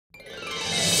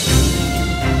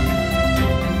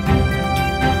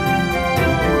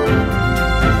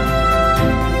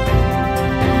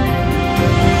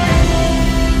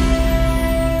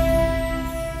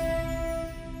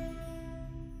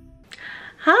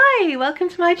Hi, welcome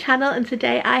to my channel, and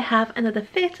today I have another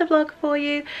theatre vlog for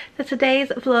you. So today's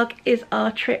vlog is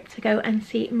our trip to go and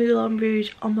see Moulin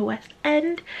Rouge on the West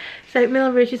End. So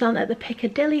Moulin Rouge is on at the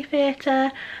Piccadilly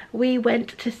Theatre. We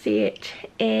went to see it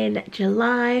in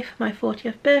July for my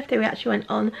 40th birthday. We actually went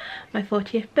on my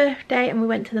 40th birthday, and we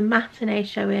went to the matinee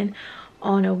showing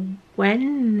on a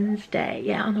Wednesday.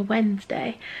 Yeah, on a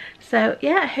Wednesday. So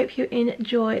yeah, I hope you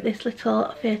enjoy this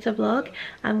little theatre vlog,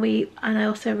 and I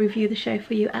also review the show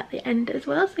for you at the end as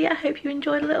well. So yeah, I hope you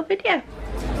enjoyed a little video.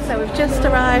 So we've just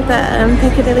arrived at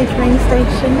Piccadilly train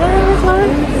station there as well,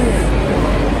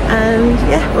 and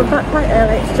yeah, we're back quite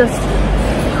early. It's just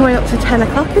coming up to 10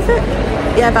 o'clock, is it?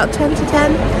 Yeah, about 10 to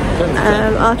 10.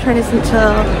 Our train is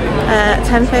until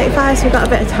 10:35, so we've got a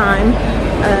bit of time.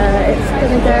 It's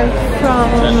going to go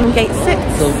from gate 6.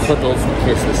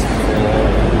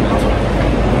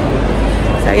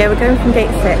 So yeah, we're going from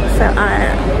gate 6. So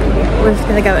we're just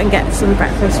going to go and get some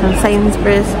breakfast from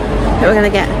Sainsbury's. We're going to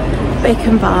get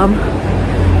bacon balm,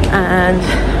 and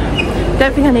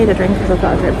don't think I need a drink because I've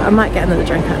got a drink, but I might get another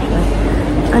drink actually.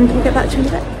 And we'll get back to you in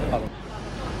a bit.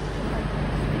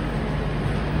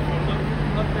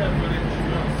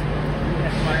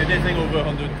 Anything over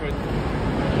 100 quid.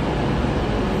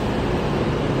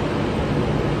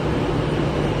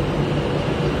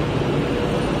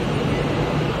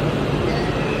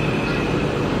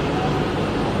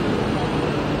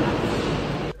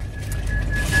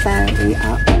 So we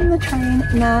are on the train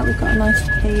now. We've got a nice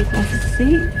table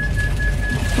seat.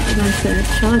 Got a nice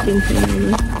charging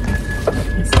thing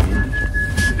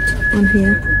on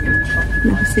here.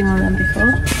 Never seen one of them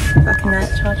before. I can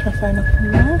charge my phone up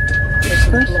in there.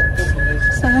 Good.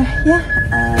 So yeah,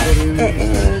 it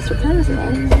is, what time is it now?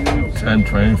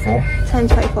 10:24.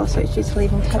 10:24, so it's due to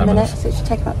leave in 10 minutes, so it should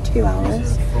take about 2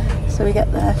 hours. So we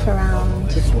get there for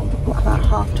around, what, about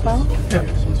 12:30? Yeah.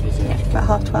 Yeah,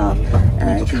 about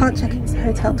 12:30. You can't check into the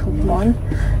hotel till 1,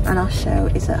 and our show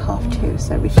is at 2:30,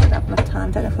 so we should have enough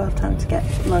time. Don't know if we'll have time to get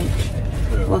lunch.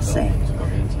 We'll see.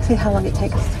 See how long it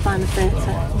takes us to find the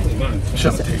theatre.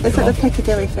 It's at the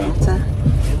Piccadilly Theatre.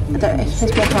 I don't know, it's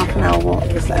supposed to be a half an hour walk,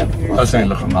 so we'll I'll say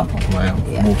look at that off the way.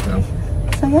 Yeah.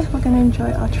 So yeah, we're going to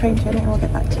enjoy our train journey, and we'll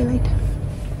get back to you later.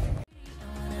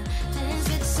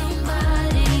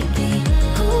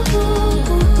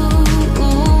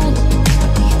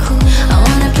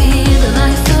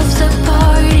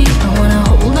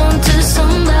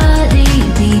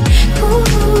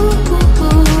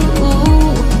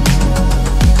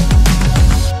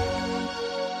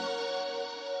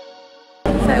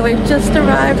 We've just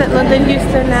arrived at London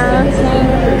Euston now,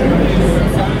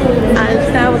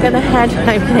 and now we're going to head,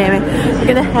 no, you can hear me, we're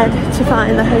going to head to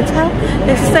find the hotel.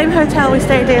 It's the same hotel we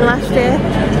stayed in last year,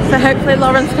 so hopefully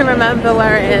Lawrence can remember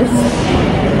where it is.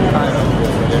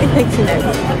 He thinks he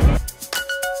knows.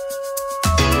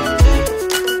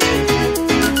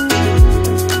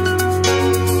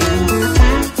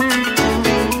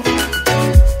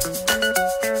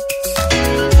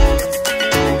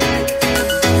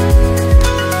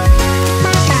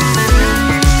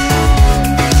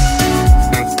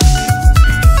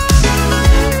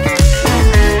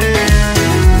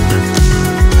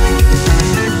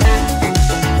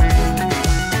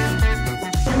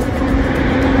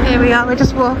 We're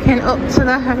just walking up to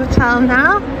the hotel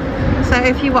now. So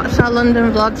if you watched our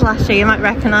London vlogs last year, you might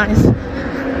recognise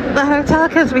the hotel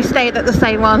because we stayed at the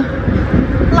same one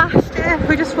last year.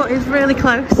 We just thought it was really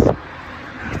close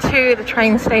to the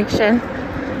train station.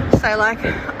 So like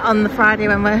on the Friday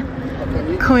when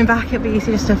we're coming back, it'll be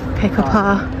easy just to pick up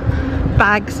our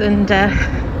bags and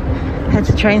head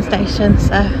to the train station.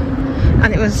 So,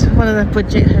 and it was one of the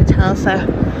budget hotels, so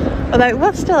although it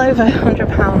was still over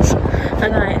 £100 a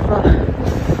night, but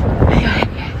anyway,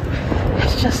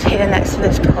 it's just here next to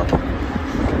this pub.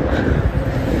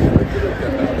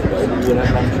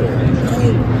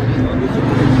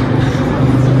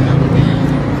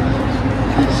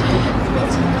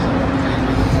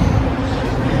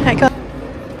 Right, go.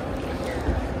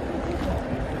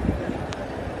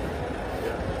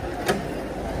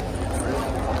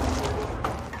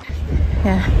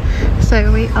 Yeah.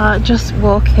 So we are just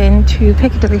walking to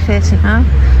Piccadilly Theatre now,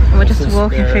 and we're just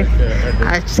walking through,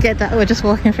 we're just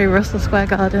walking through Russell Square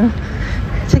Garden.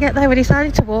 To get there we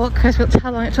decided to walk because we looked at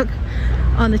how long it took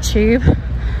on the tube,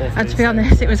 and to be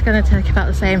honest it was going to take about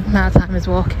the same amount of time as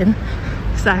walking,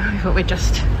 so we thought we'd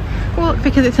just walk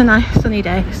because it's a nice sunny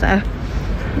day. So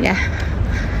yeah,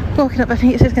 walking up, I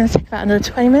think it's going to take about another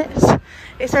 20 minutes.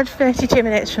 It said 32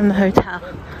 minutes from the hotel,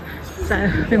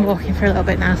 so we've been walking for a little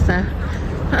bit now, so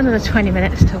another 20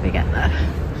 minutes till we get there.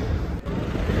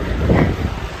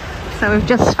 So we've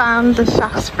just found the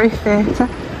Shaftesbury Theatre,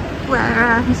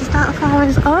 where Mrs. Doubtfire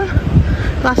is on.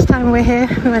 Last time we were here,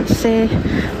 we went to see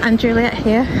Anne Juliet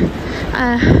here.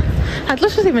 I'd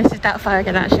love to see Mrs. Doubtfire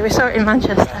again actually. We saw it in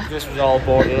Manchester. This was all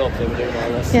boarded up, they were doing all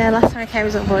this. Yeah, last time I came it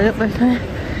was all boarded up with me.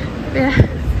 Yeah.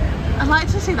 I'd like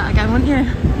to see that again, wouldn't you?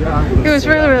 Yeah. It was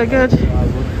really, really good.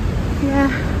 Yeah.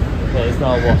 Well, it's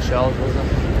not what shells, was it?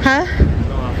 Huh?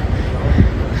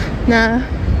 No.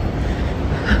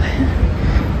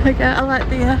 Okay, I like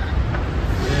the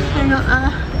thing up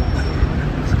there.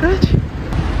 It's good.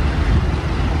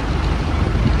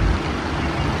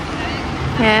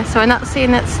 Yeah, so we're not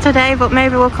seeing it today, but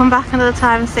maybe we'll come back another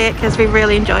time and see it because we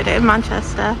really enjoyed it in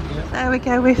Manchester. Yeah. There we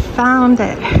go, we found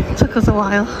it. It took us a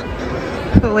while,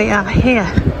 but we are here.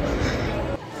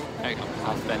 There you go,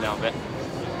 I'll bend down a bit.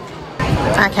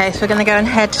 Okay, so we're going to go and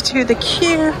head to the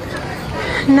queue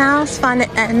now to find the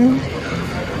end.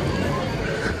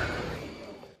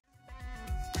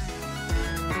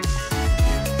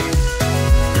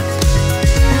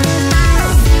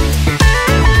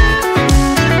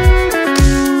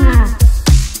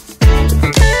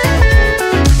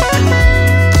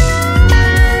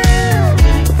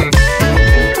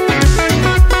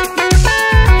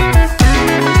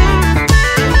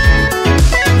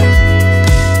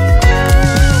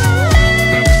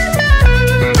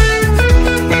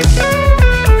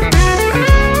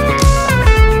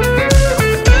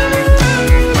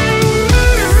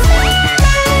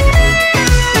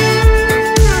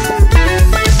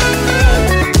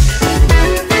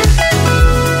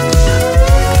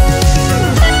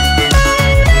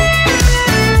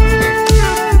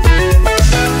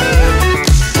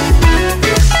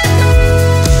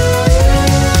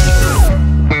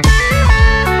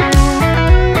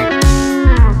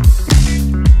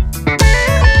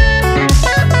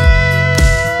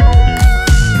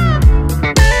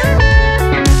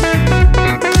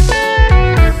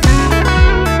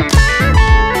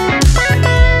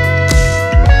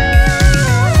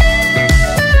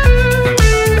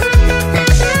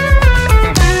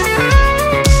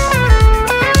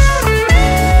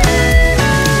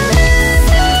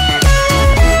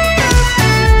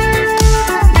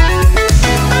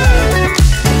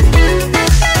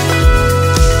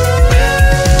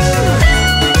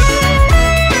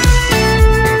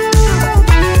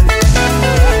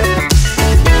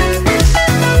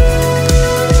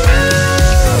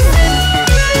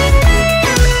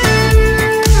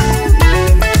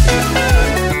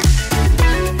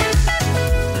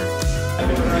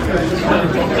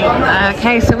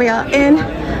 Okay, so we are in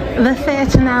the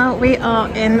theatre now. We are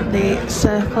in the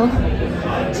circle.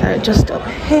 So just up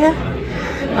here.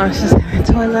 Lawrence is in the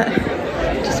toilet.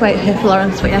 Just wait here for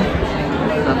Lawrence, but yeah.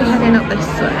 I'll be heading up this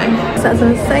way. So as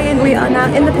I was saying, we are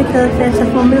now in the Piccadilly Theatre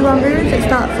for Moulin Rouge. It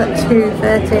starts at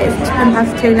 2:30. It's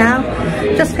 2:10 now.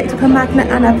 Just picked up a magnet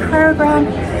and a programme.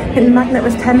 I think the magnet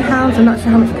was £10. I'm not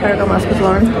sure how much the programme was because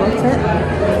Lawrence bought it.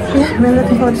 Yeah, really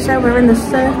looking forward to the show. We're in the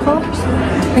circle.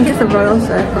 I think it's the Royal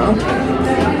Circle.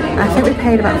 I think we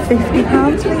paid about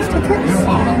 £50 for these tickets.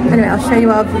 Anyway, I'll show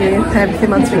you our view and everything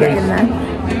once we get in there.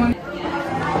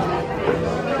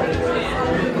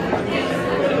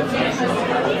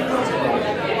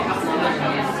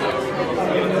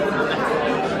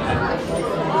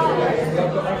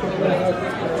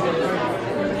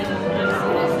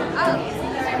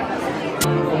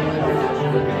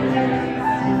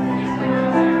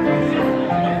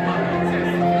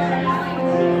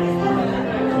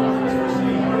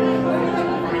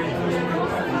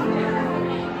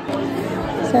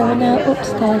 So we're now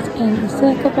upstairs in the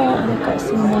circle bar and I've got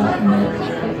some more merch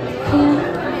here.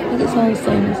 I think it's all the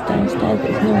same as downstairs, but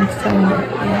there's no one selling it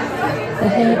here. So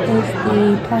here is the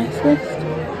price list.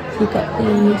 So you've got the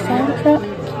soundtrack,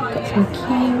 you've got some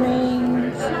key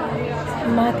rings,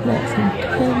 magnets and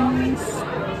pins,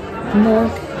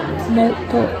 mug,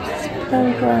 notebooks,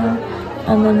 programme,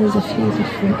 and then there's a few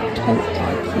different tote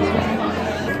bags as well.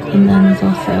 And then there's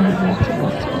also a water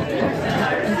bottle.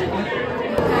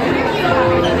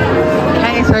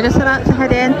 Okay, so we're just about to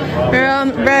head in. We're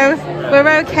on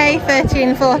row K,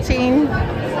 13, 14.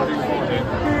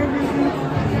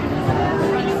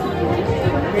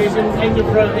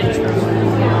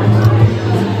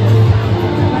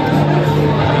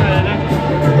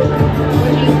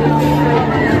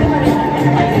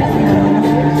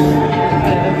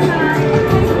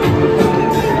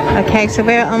 Okay, so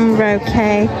we're on row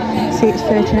K, seats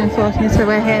 13 and 14, so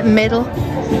we're here middle.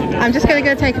 I'm just going to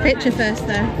go take a picture first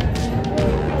though.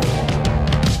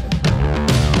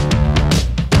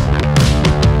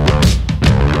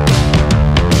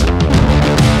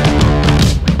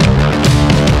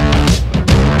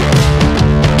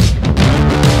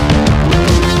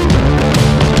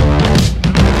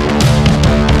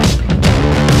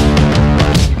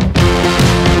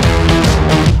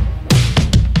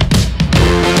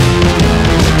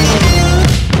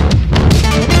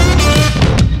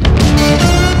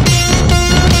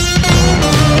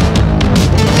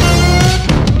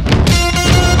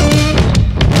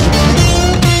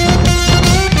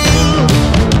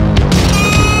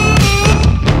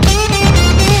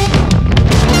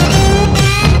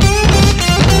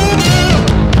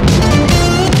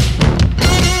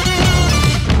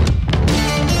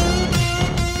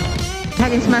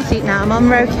 my seat now. I'm on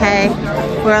row K.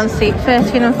 We're on seat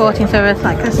 13 and 14, so we're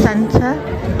like the centre.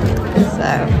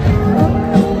 So.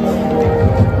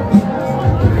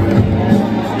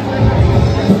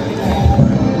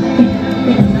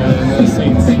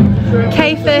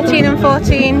 K 13 and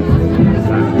 14.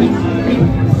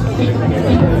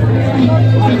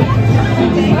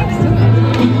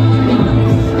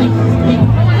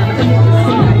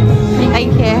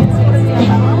 Thank you.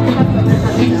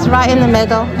 It's right in the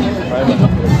middle.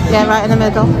 Yeah, right in the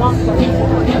middle.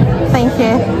 Thank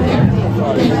you.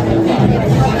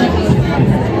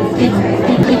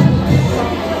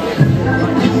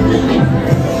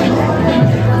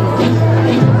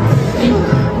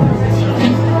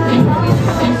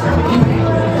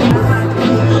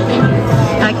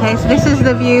 Okay, so this is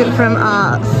the view from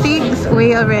our seats.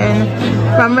 We are in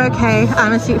row K.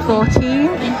 I'm in seat 14,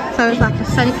 so it's like a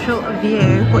central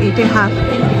view. But you do have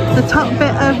the top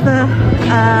bit of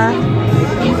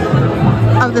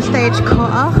the stage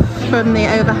cut off from the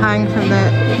overhang from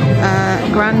the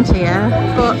grand tier,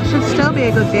 but should still be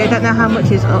a good view. I don't know how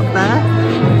much is up there.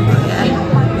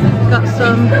 Yeah, got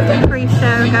some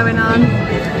pre-show going on.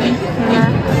 Yeah.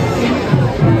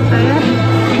 So yeah,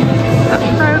 got the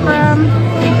programme,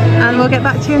 and we'll get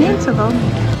back to you in the interval.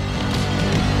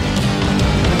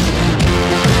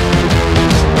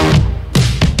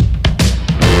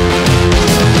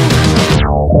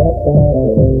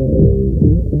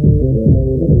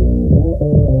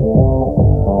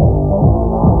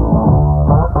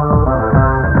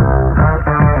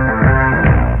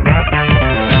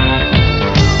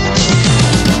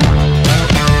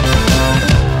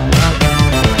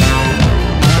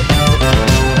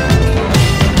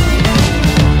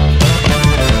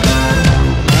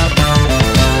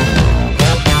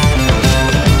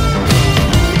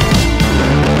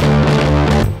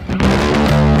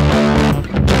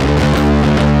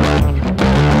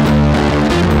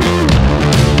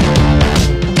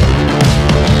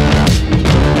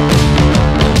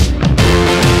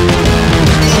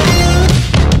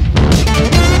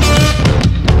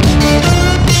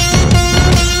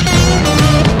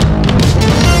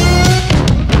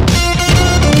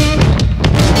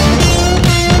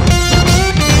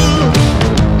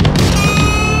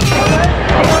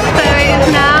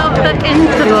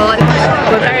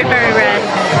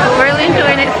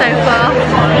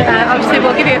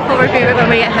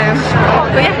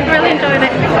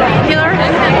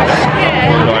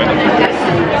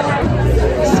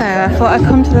 I'd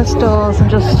come to the stalls and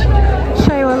just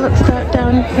show you what it looks like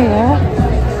down here.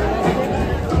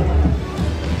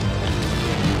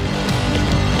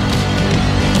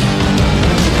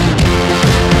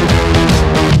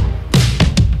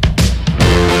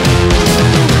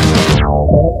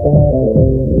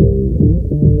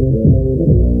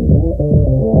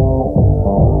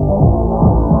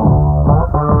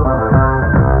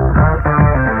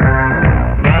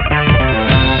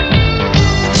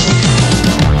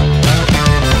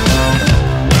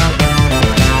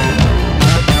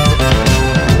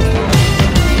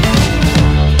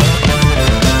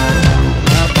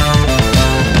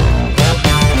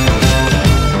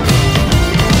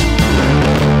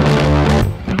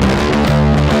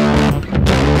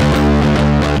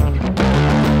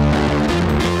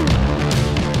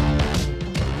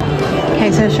 Okay,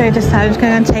 so I'll show you this side. I'm just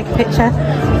going to take a picture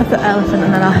of the elephant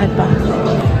and then I'll head back.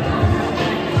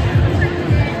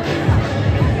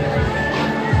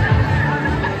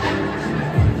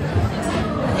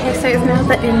 Okay, so it's now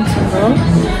the interval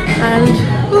and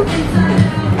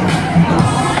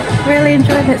really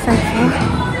enjoying it so far.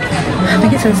 I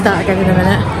think it's going to start again in a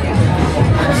minute.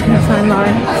 I'm just going to find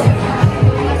Lauren.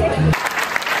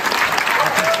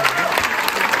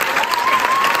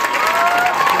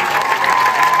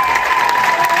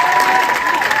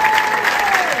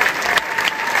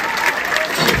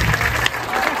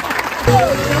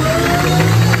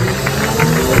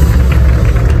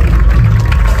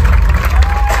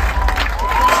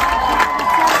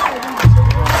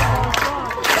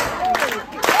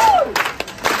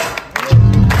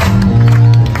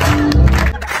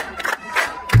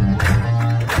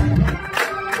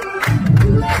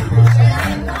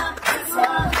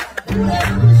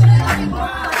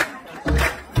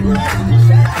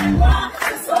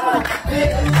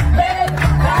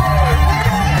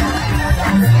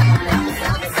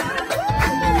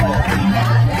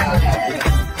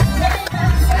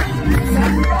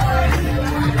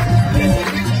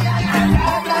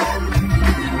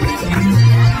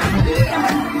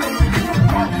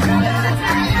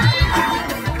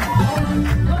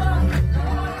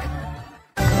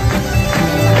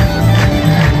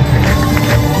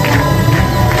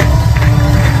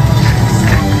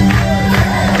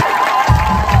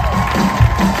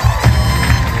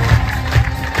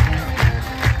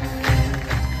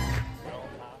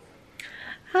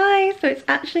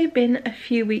 been a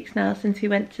few weeks now since we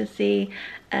went to see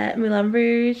Moulin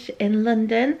Rouge in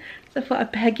London, so I thought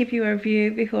I'd better give you a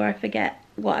review before I forget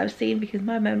what I've seen because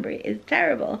my memory is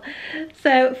terrible.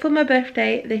 So for my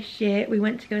birthday this year we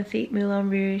went to go and see Moulin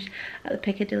Rouge at the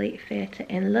Piccadilly Theatre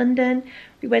in London.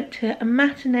 We went to a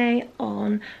matinee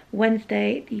on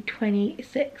Wednesday the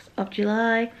 26th of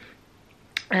July.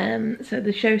 So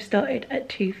the show started at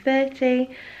 2:30.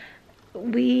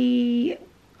 We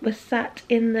were sat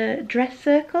in the dress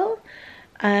circle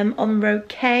on row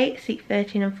K, seat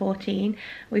 13 and 14.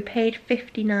 We paid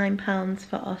 £59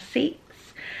 for our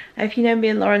seats. If you know me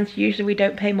and Lawrence, usually we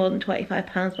don't pay more than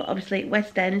 £25, but obviously at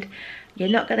West End you're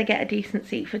not going to get a decent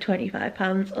seat for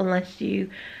 £25 unless you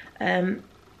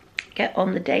get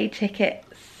on the day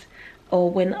tickets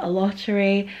or win a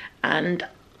lottery. And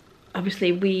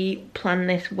obviously we planned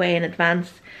this way in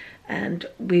advance and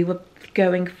we were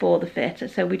going for the theatre,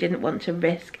 so we didn't want to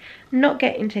risk not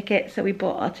getting tickets, so we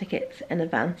bought our tickets in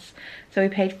advance. So we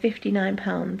paid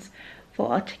 £59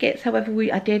 for our tickets. However,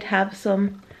 I did have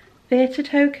some theatre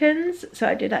tokens, so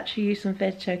I did actually use some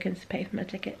theatre tokens to pay for my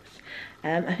tickets.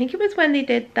 I think it was when they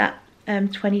did that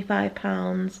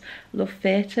 £25 Love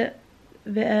Theatre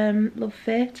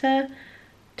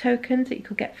tokens that you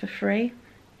could get for free.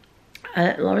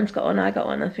 Lawrence got one, I got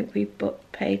one. I think we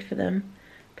paid for them,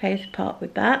 paid to part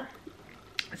with that.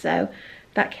 So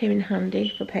that came in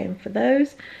handy for paying for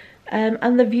those.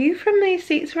 And the view from these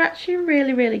seats were actually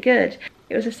really, really good.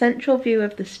 It was a central view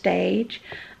of the stage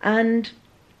and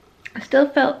I still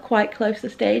felt quite close to the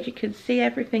stage. You could see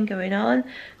everything going on.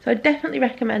 So I definitely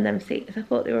recommend them seats. I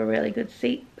thought they were really good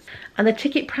seats. And the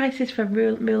ticket prices for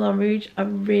Moulin Rouge are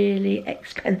really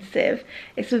expensive.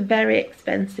 It's a very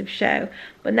expensive show.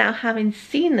 But now having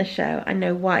seen the show, I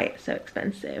know why it's so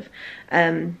expensive.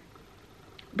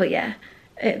 But yeah,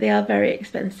 they are very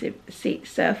expensive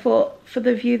seats. So I thought for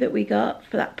the view that we got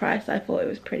for that price, I thought it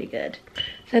was pretty good.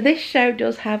 So this show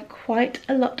does have quite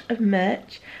a lot of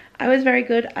merch. I was very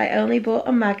good. I only bought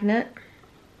a magnet.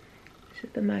 This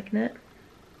is the magnet.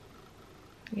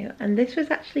 Yeah, and this was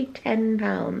actually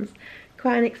 £10.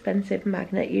 Quite an expensive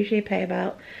magnet. Usually you pay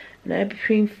about, I don't know,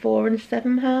 between £4 and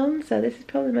 £7. So this is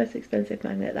probably the most expensive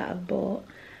magnet that I've bought.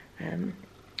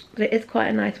 But it is quite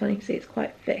a nice one. You can see it's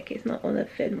quite thick. It's not one of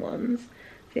the thin ones.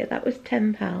 So yeah, that was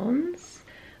 £10.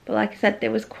 But like I said,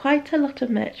 there was quite a lot of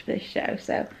merch for this show.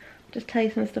 So I'll just tell you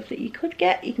some stuff that you could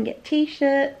get. You can get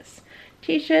t-shirts,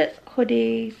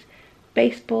 hoodies,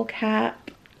 baseball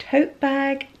cap, tote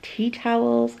bag, tea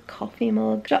towels, coffee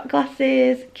mug, shot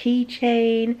glasses,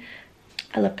 keychain,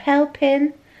 a lapel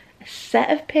pin, a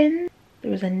set of pins.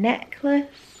 There was a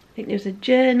necklace. I think there was a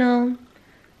journal,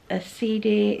 a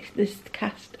CD, this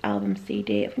cast album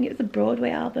CD. I think it was a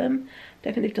Broadway album. I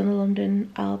don't think they've done a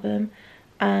London album.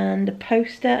 And a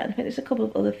poster, and I think there's a couple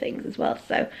of other things as well.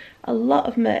 So a lot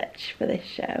of merch for this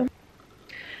show.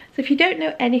 So if you don't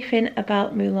know anything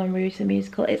about Moulin Rouge the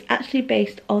Musical, it's actually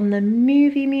based on the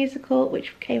movie musical,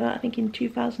 which came out I think in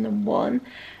 2001.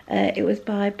 It was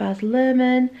by Baz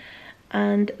Luhrmann,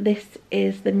 and this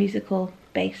is the musical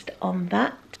based on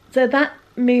that. So that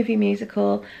movie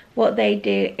musical, what they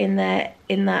do in that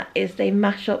is they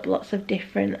mash up lots of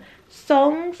different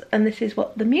songs, and this is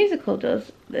what the musical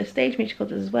does, the stage musical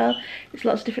does as well. It's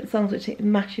lots of different songs which it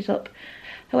mashes up.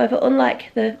 However,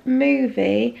 unlike the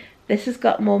movie, this has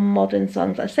got more modern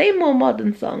songs. I say more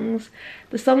modern songs.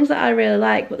 The songs that I really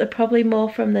like, but they're probably more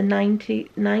from the 90s.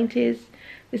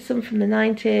 There's some from the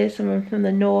 90s, some from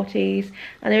the noughties,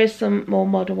 and there is some more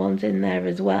modern ones in there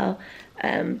as well.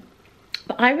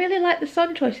 But I really like the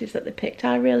song choices that they picked.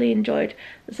 I really enjoyed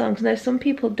the songs. Now, some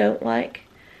people don't like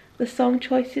the song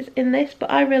choices in this, but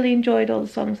I really enjoyed all the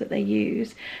songs that they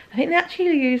use. I think they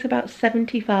actually use about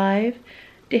 75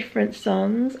 different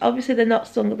songs. Obviously they're not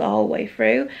sung the whole way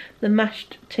through, they're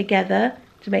mashed together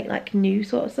to make like new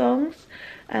sort of songs,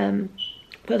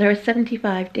 but there are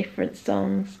 75 different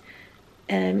songs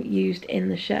used in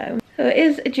the show. So it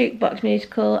is a jukebox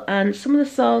musical, and some of the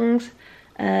songs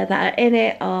that are in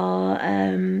it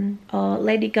are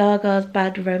Lady Gaga's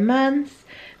Bad Romance,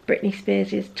 Britney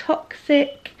Spears'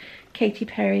 Toxic, Katy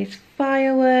Perry's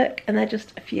Firework, and they're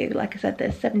just a few. Like I said,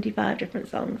 there's 75 different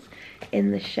songs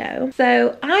in the show.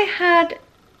 So I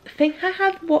think I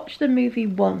had watched the movie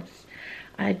once.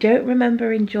 I don't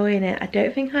remember enjoying it. I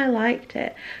don't think I liked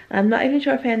it. I'm not even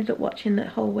sure if I ended up watching the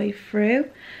whole way through.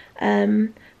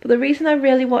 But the reason I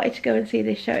really wanted to go and see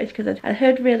this show is because I'd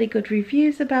heard really good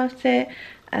reviews about it,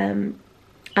 and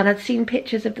I'd seen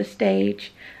pictures of the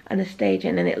stage and the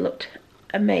staging, and it looked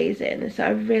amazing, so I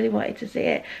really wanted to see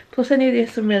it. Plus I knew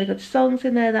there's some really good songs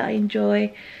in there that I enjoy,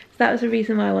 so that was the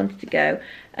reason why I wanted to go.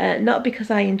 Not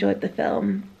because I enjoyed the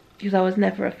film, because I was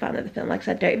never a fan of the film. Like I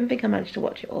said, I don't even think I managed to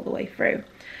watch it all the way through.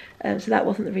 So that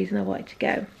wasn't the reason I wanted to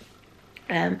go.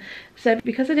 So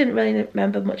because I didn't really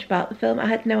remember much about the film, I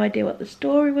had no idea what the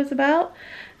story was about.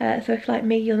 So if, like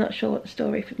me, you're not sure what the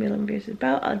story for Moulin Rouge is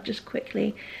about, I'll just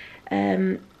quickly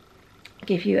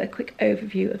give you a quick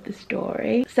overview of the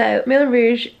story. So Moulin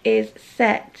Rouge is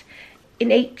set in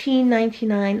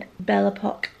 1899 Belle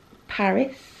Epoque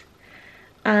Paris,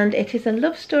 and it is a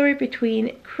love story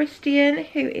between Christian,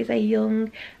 who is a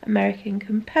young American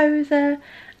composer,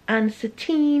 and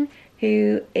Satine,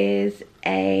 who is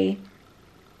a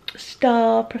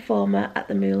star performer at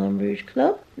the Moulin Rouge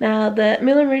Club. Now, the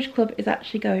Moulin Rouge Club is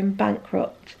actually going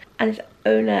bankrupt, and its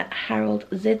owner, Harold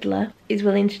Zidler, is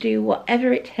willing to do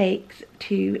whatever it takes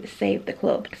to save the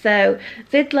club. So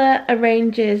Zidler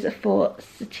arranges for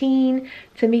Satine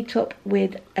to meet up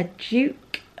with a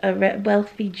duke, a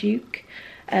wealthy duke,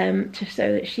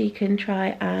 so that she can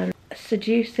try and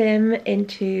seduce him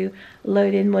into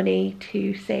loaning money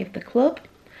to save the club.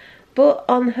 But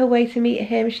on her way to meet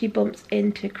him, she bumps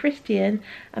into Christian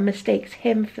and mistakes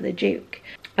him for the Duke.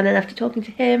 And then after talking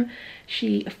to him,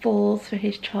 she falls for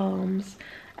his charms.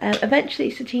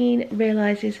 Eventually, Satine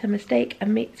realises her mistake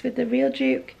and meets with the real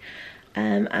Duke,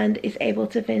 and is able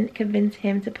to convince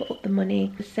him to put up the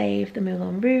money to save the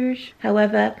Moulin Rouge.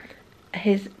 However,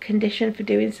 his condition for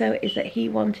doing so is that he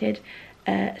wanted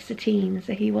Satine,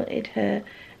 so he wanted her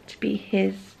to be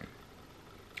his.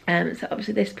 So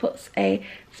obviously this puts a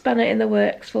spanner in the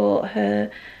works for her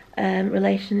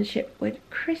relationship with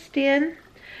Christian.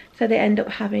 So they end up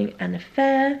having an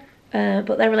affair,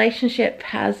 but their relationship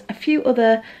has a few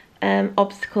other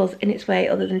obstacles in its way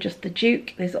other than just the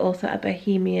Duke. There's also a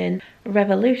Bohemian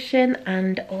revolution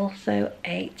and also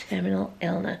a terminal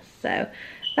illness. So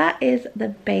that is the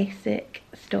basic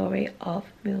story of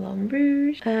Moulin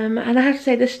Rouge. And I have to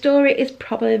say, the story is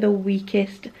probably the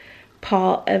weakest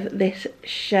part of this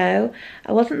show.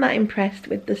 I wasn't that impressed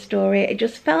with the story. It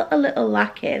just felt a little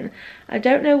lacking. I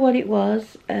don't know what it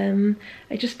was. I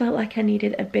just felt like I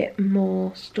needed a bit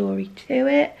more story to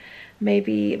it.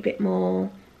 Maybe a bit more,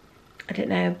 I don't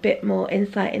know, a bit more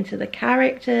insight into the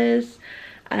characters.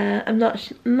 I'm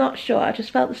not sure. I just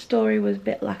felt the story was a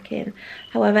bit lacking.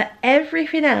 However,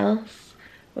 everything else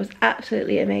was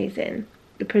absolutely amazing.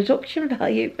 The production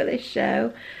value for this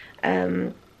show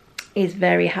is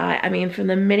very high. I mean, from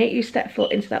the minute you step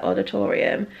foot into that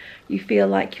auditorium, you feel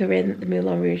like you're in the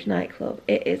Moulin Rouge nightclub.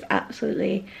 It is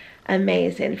absolutely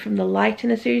amazing. From the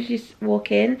lighting, as soon as you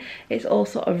walk in, it's all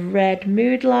sort of red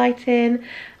mood lighting.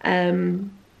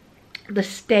 The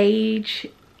stage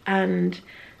and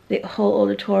the whole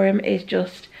auditorium is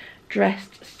just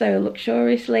dressed so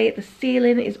luxuriously. The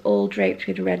ceiling is all draped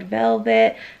with red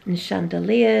velvet and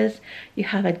chandeliers. You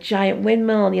have a giant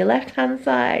windmill on your left hand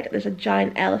side. There's a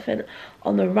giant elephant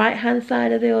on the right hand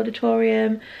side of the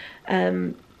auditorium.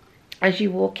 As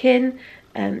you walk in,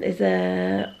 there's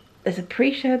a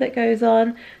pre-show that goes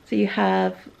on. So you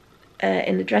have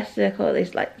in the dress circle,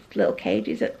 there's like little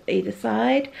cages at either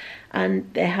side,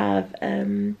 and they have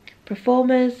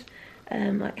performers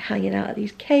like hanging out of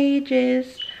these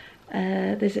cages.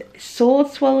 There's a sword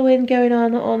swallowing going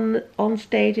on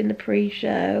stage in the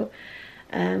pre-show.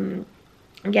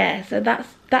 Yeah, so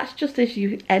that's just as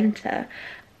you enter,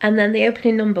 and then the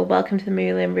opening number, Welcome to the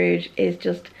Moulin Rouge, is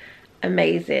just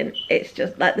amazing. It's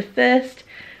just like the first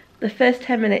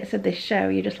 10 minutes of this show,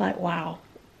 you're just like, wow.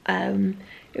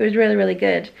 It was really, really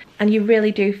good, and you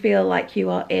really do feel like you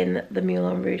are in the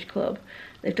Moulin Rouge Club.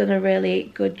 They've done a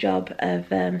really good job of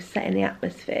setting the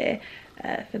atmosphere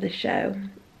for the show,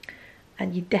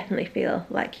 and you definitely feel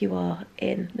like you are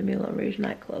in the Moulin Rouge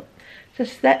nightclub. So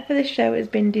set for this show has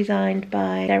been designed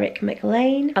by Derek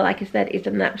McLean. Like I said, he's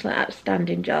done an absolute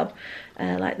outstanding job.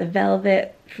 Like the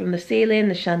velvet from the ceiling,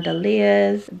 the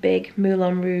chandeliers, big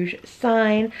Moulin Rouge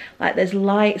sign. Like there's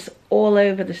lights all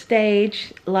over the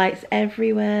stage, lights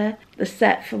everywhere. The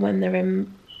set for when they're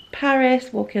in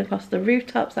Paris, walking across the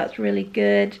rooftops, that's really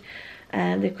good.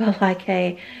 They've got like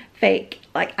a fake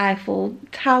like Eiffel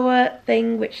Tower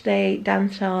thing which they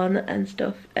dance on and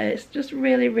stuff. It's just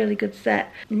really, really good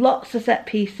set. Lots of set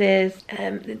pieces.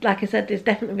 Like I said, there's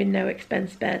definitely been no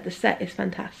expense spared. The set is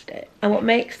fantastic, and what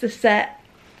makes the set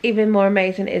even more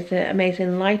amazing is the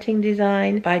amazing lighting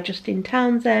design by Justin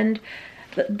Townsend.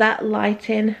 That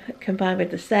lighting combined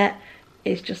with the set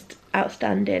is just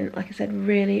outstanding. Like I said,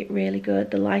 really, really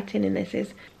good. The lighting in this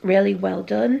is really well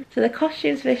done. So the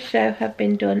costumes for this show have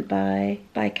been done by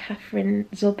Catherine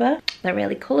Zuber. They're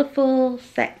really colourful,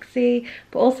 sexy,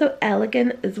 but also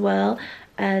elegant as well,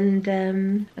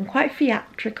 and quite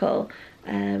theatrical.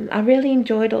 I really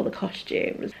enjoyed all the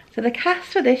costumes. So the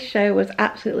cast for this show was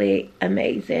absolutely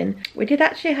amazing. We did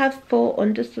actually have 4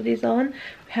 understudies on.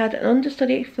 We had an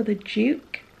understudy for the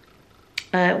Duke.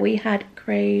 We had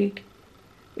Craig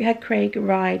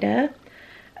Ryder.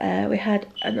 We had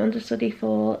an understudy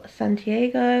for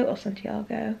Santiago, I think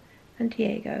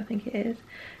it is.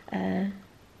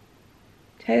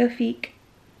 Teofik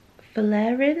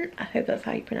Valerin, I hope that's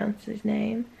how you pronounce his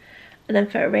name. And then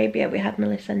for Arabia we had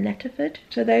Melissa Netterford.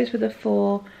 So those were the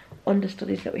 4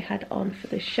 understudies that we had on for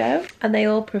the show, and they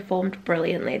all performed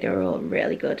brilliantly. They were all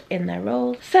really good in their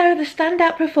roles. So the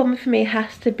standout performer for me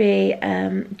has to be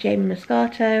Jamie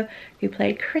Moscato, who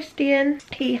played Christian.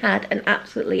 He had an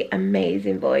absolutely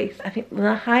amazing voice. I think one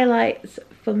of the highlights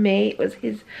for me was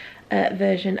his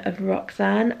version of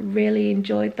Roxanne. Really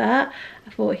enjoyed that. I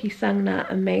thought he sang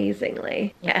that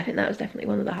amazingly. Yeah, I think that was definitely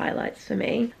one of the highlights for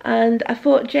me. And I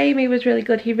thought Jamie was really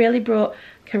good. He really brought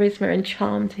charisma and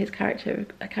charm to his character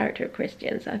of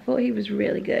Christian, so I thought he was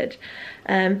really good.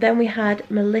 Then we had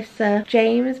Melissa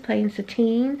James playing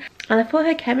Satine, and I thought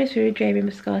her chemistry with Jamie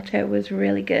Moscato was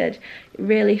really good. It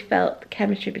really felt the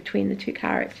chemistry between the 2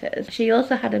 characters. She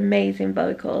also had amazing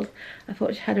vocals. I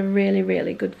thought she had a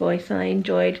really good voice, and I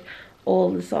enjoyed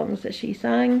all the songs that she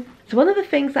sang. So one of the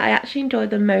things that I actually enjoyed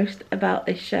the most about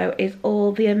this show is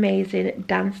all the amazing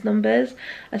dance numbers,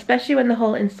 especially when the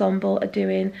whole ensemble are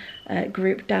doing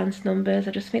group dance numbers.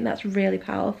 I just think that's really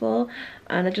powerful,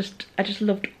 and I just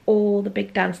loved all the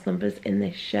big dance numbers in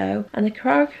this show. And the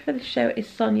choreographer for the show is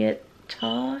Sonia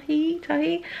Tahi.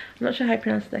 I'm not sure how I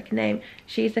pronounce the name.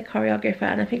 She's the choreographer,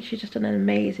 and I think she's just done an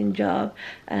amazing job.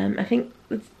 I think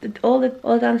all the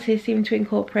dances seem to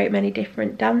incorporate many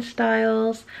different dance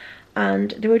styles,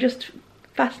 and they were just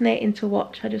fascinating to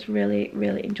watch. I just really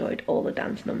enjoyed all the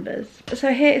dance numbers.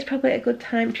 So here is probably a good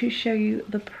time to show you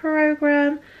the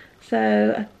programme.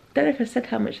 So I don't know if I said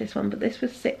how much this one, but this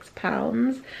was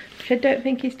 £6, which I don't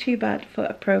think is too bad for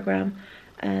a programme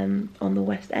on the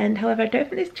West End. However, I don't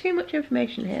think there's too much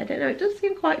information here. I don't know, it does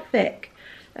seem quite thick,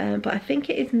 but I think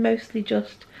it is mostly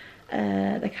just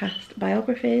the cast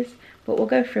biographies, but we'll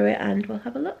go through it and we'll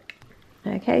have a look.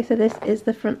 Okay, so this is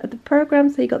the front of the programme.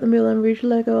 So you got the Moulin Rouge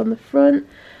logo on the front.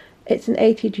 It's an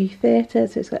ATG theatre,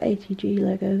 so it's got ATG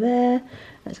logo there.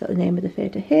 It's got the name of the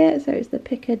theatre here, so it's the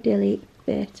Piccadilly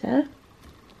Theatre.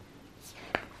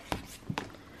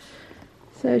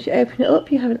 So as you open it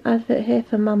up, you have an advert here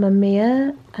for Mamma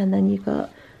Mia, and then you've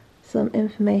got some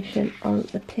information on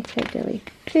the Piccadilly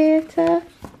Theatre.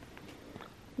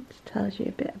 It tells you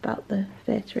a bit about the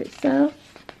theatre itself.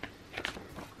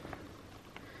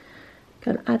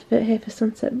 Got an advert here for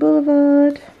Sunset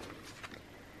Boulevard.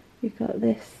 You've got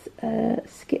this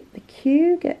skip the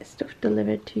queue, get stuff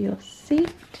delivered to your seat.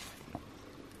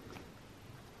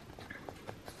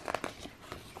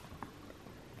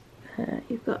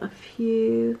 You've got a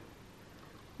few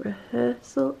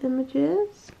rehearsal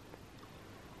images,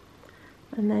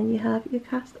 and then you have your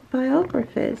cast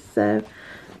biographies. So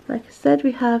like I said,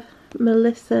 we have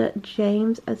Melissa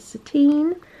James as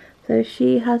Satine. So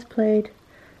she has played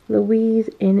Louise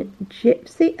in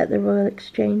Gypsy at the Royal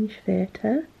Exchange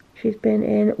Theatre. She's been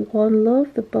in One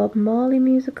Love, the Bob Marley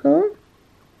musical.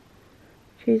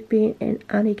 She's been in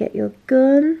Annie Get Your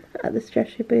Gun at the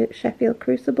Sheffield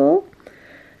Crucible.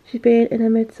 She's been in A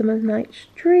Midsummer Night's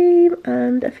Dream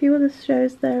and a few other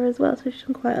shows there as well, so she's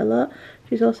done quite a lot.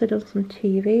 She's also done some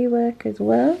TV work as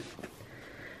well.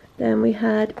 Then we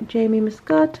had Jamie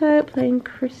Moscato playing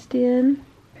Christian.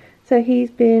 So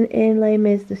he's been in Les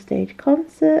Mis the Stage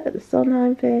Concert at the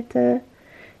Sondheim Theatre.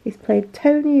 He's played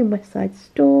Tony in West Side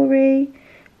Story,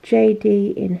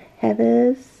 JD in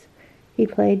Heathers. He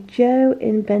played Joe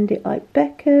in Bend It Like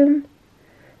Beckham.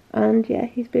 And yeah,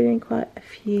 he's been in quite a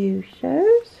few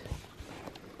shows.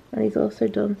 And he's also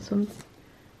done some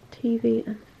TV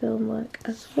and film work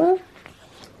as well.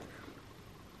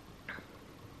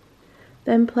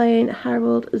 Then playing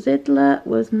Harold Zidler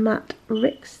was Matt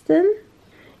Rixton.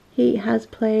 He has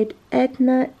played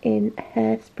Edna in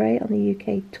Hairspray on the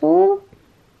UK tour.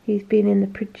 He's been in The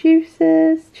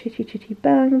Producers, Chitty Chitty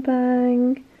Bang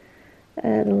Bang,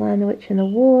 The Lion, the Witch and the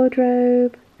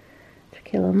Wardrobe, To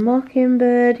Kill a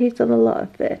Mockingbird. He's done a lot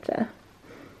of theatre.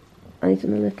 And he's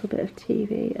done a little bit of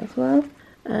TV as well.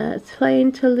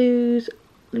 Playing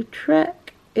Toulouse-Lautrec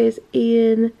is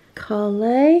Ian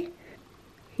Carlet.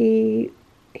 He's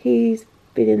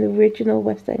been in the original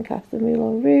West End cast of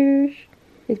Moulin Rouge.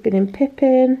 He's been in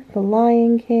Pippin, The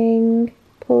Lion King,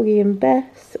 Porgy and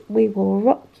Bess, We Will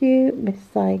Rock You, Miss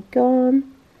So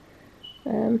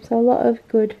a lot of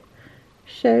good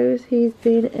shows he's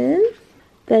been in.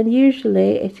 Then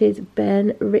usually it is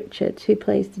Ben Richards who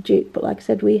plays the Duke, but like I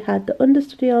said, we had the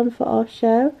understudy on for our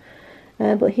show,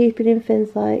 but he's been in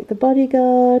things like The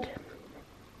Bodyguard,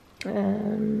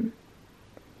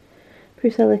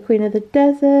 Priscilla Queen of the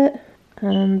Desert,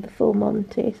 and The Full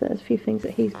Monty, so there's a few things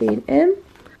that he's been in.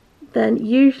 Then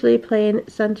usually playing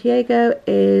Santiago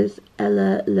is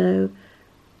Ella Lo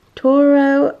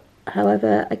Toro.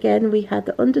 However, again, we had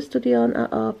the understudy on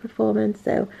at our performance,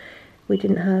 so we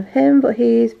didn't have him, but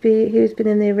he's been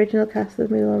in the original cast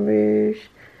of Moulin Rouge.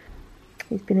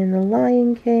 He's been in The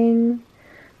Lion King.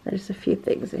 There's a few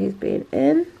things that he's been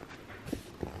in.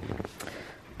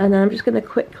 And then I'm just going to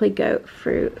quickly go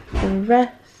through the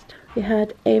rest. We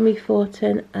had Amy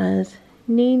Fortin as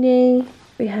Nini.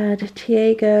 We had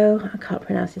Tiago, I can't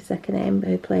pronounce his second name,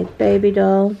 who played Baby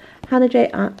Doll. Hannah J.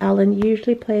 Allen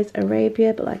usually plays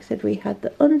Arabia, but like I said, we had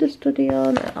the understudy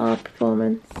on at our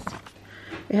performance.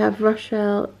 We have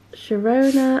Rochelle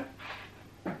Sharona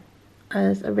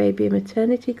as Arabia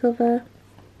maternity cover.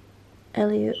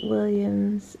 Elliot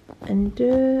Williams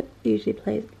Endure usually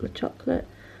plays Le Chocolate,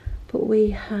 but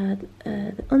we had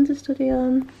the understudy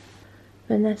on.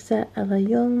 Vanessa Ella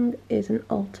Young is an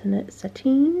alternate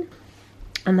Satine.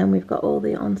 And then we've got all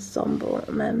the ensemble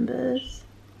members.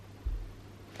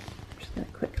 I'm just going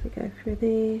to quickly go through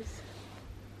these.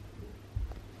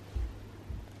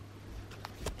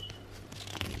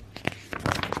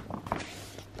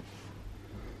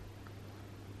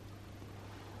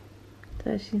 So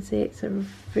as you can see, it's a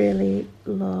really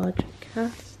large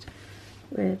cast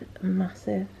with a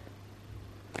massive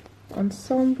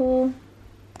ensemble.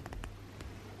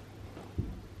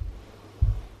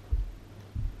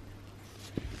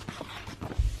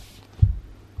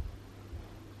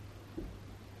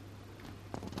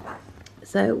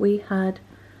 So we had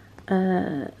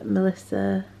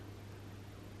Melissa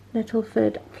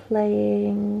Nettleford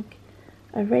playing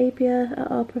Arabia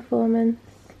at our performance.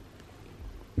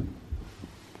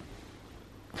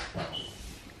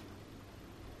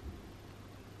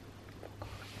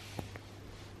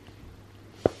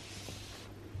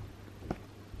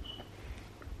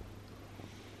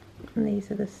 And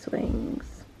these are the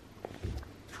swings.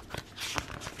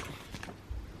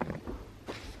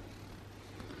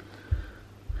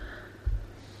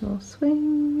 More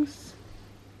swings.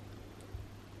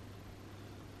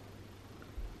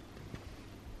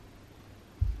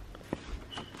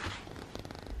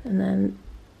 And then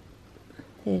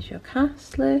here's your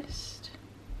cast list.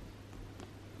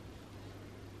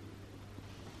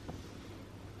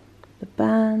 The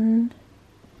band.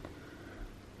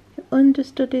 Your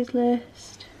understudies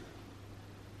list.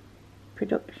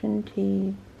 Production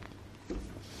team.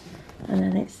 And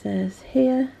then it says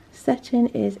here, setting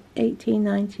is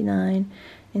 1899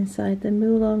 inside the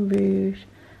Moulin Rouge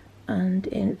and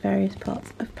in various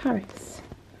parts of Paris.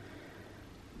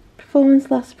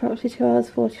 Performance lasts approximately 2 hours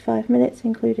 45 minutes,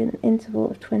 including an interval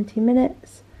of 20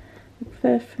 minutes. The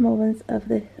first performance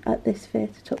of at this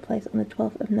theatre took place on the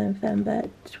 12th of November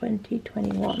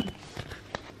 2021.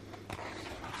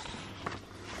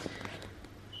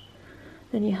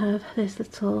 Then you have this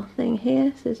little thing here,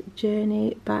 it says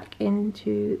Journey Back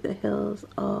into the Hills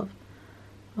of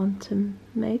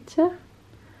Montmartre,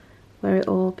 where it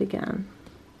all began.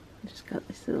 I've just got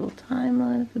this little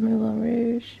timeline of the Moulin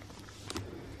Rouge,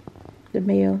 the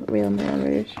real Moulin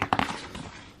Rouge.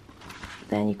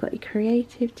 Then you've got your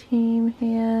creative team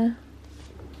here.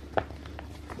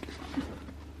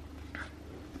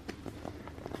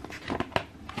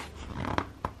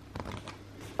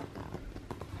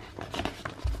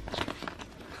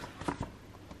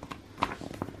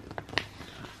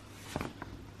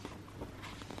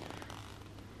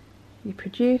 Your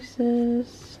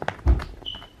producers,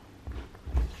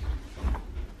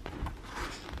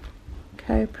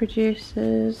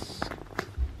 co-producers,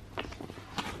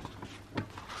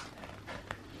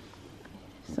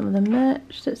 some of the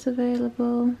merch that's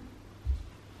available,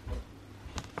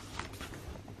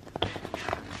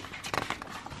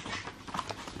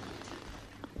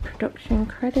 production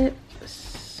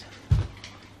credits,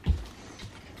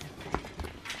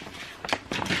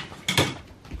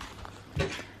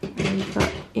 and you've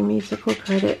got your musical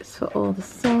credits for all the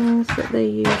songs that they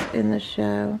use in the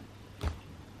show.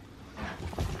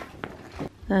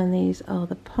 And these are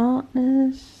the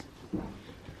partners.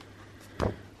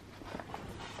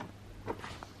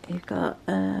 You've got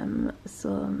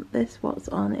what's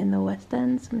on in the West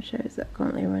End, some shows that are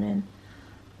currently running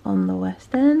on the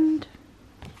West End.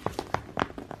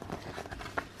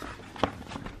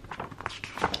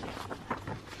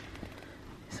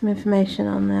 Some information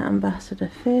on the Ambassador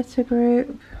Theatre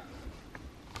Group.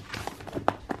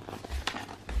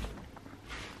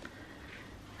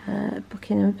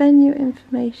 booking and venue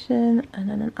information, and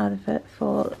then an advert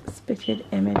for Spitted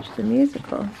Image the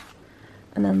Musical.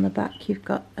 And on the back you've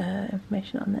got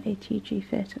information on the ATG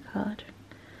Theatre card.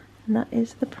 And that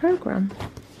is the programme.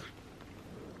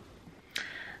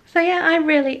 So yeah, I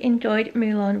really enjoyed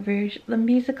Moulin Rouge the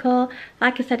Musical.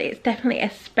 Like I said, it's definitely a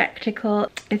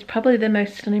spectacle. It's probably the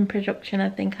most stunning production I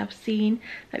think I've seen,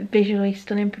 like visually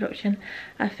stunning production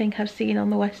I think I've seen on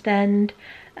the West End.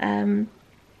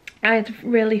 I had a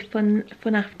really fun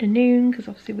afternoon, because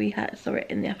obviously we saw it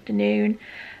in the afternoon.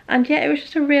 And yeah, it was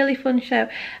just a really fun show.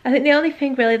 I think the only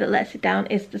thing really that lets it down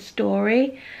is the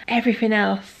story. Everything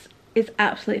else is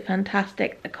absolutely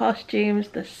fantastic. The costumes,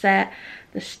 the set,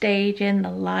 the staging,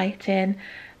 the lighting,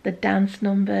 the dance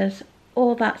numbers,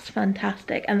 all that's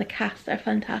fantastic, and the cast are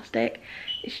fantastic.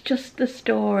 It's just the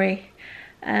story.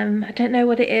 I don't know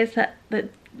what it is that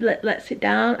lets it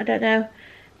down. I don't know.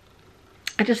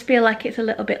 I just feel like it's a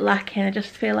little bit lacking. I just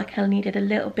feel like I needed a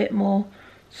little bit more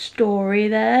story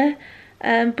there.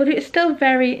 But it's still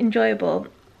very enjoyable.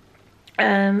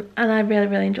 And I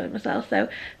really enjoyed myself. So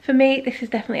for me, this is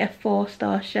definitely a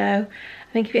 4-star show.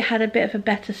 I think if it had a bit of a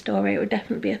better story, it would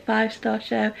definitely be a 5-star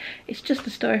show. It's just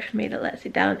the story for me that lets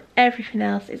it down. Everything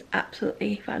else is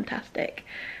absolutely fantastic.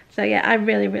 So yeah, I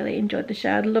really enjoyed the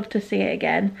show. I'd love to see it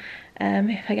again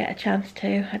if I get a chance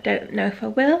to. I don't know if I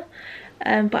will.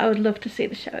 But I would love to see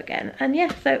the show again. And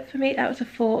yeah, so for me that was a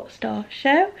 4-star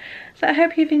show. So I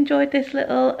hope you've enjoyed this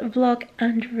little vlog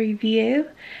and review.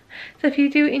 So if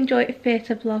you do enjoy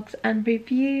theatre vlogs and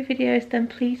review videos, then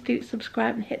please do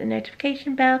subscribe and hit the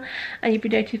notification bell, and you'll be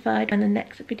notified when the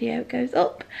next video goes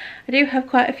up. I do have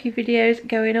quite a few videos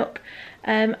going up.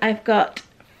 I've got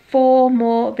 4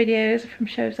 more videos from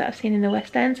shows that I've seen in the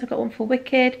West End. So I've got one for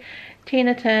Wicked,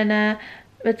 Tina Turner,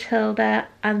 Matilda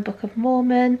and Book of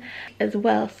Mormon as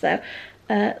well. So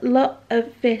a lot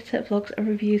of theatre vlogs and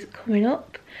reviews coming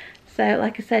up. So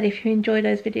like I said, if you enjoy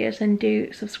those videos, then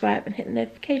do subscribe and hit the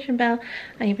notification bell,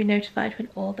 and you'll be notified when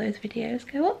all those videos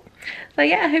go up. So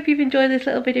yeah, I hope you've enjoyed this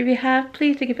little video. If you have,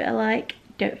 please do give it a like.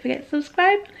 Don't forget to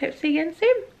subscribe. Hope to see you again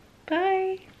soon.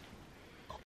 Bye.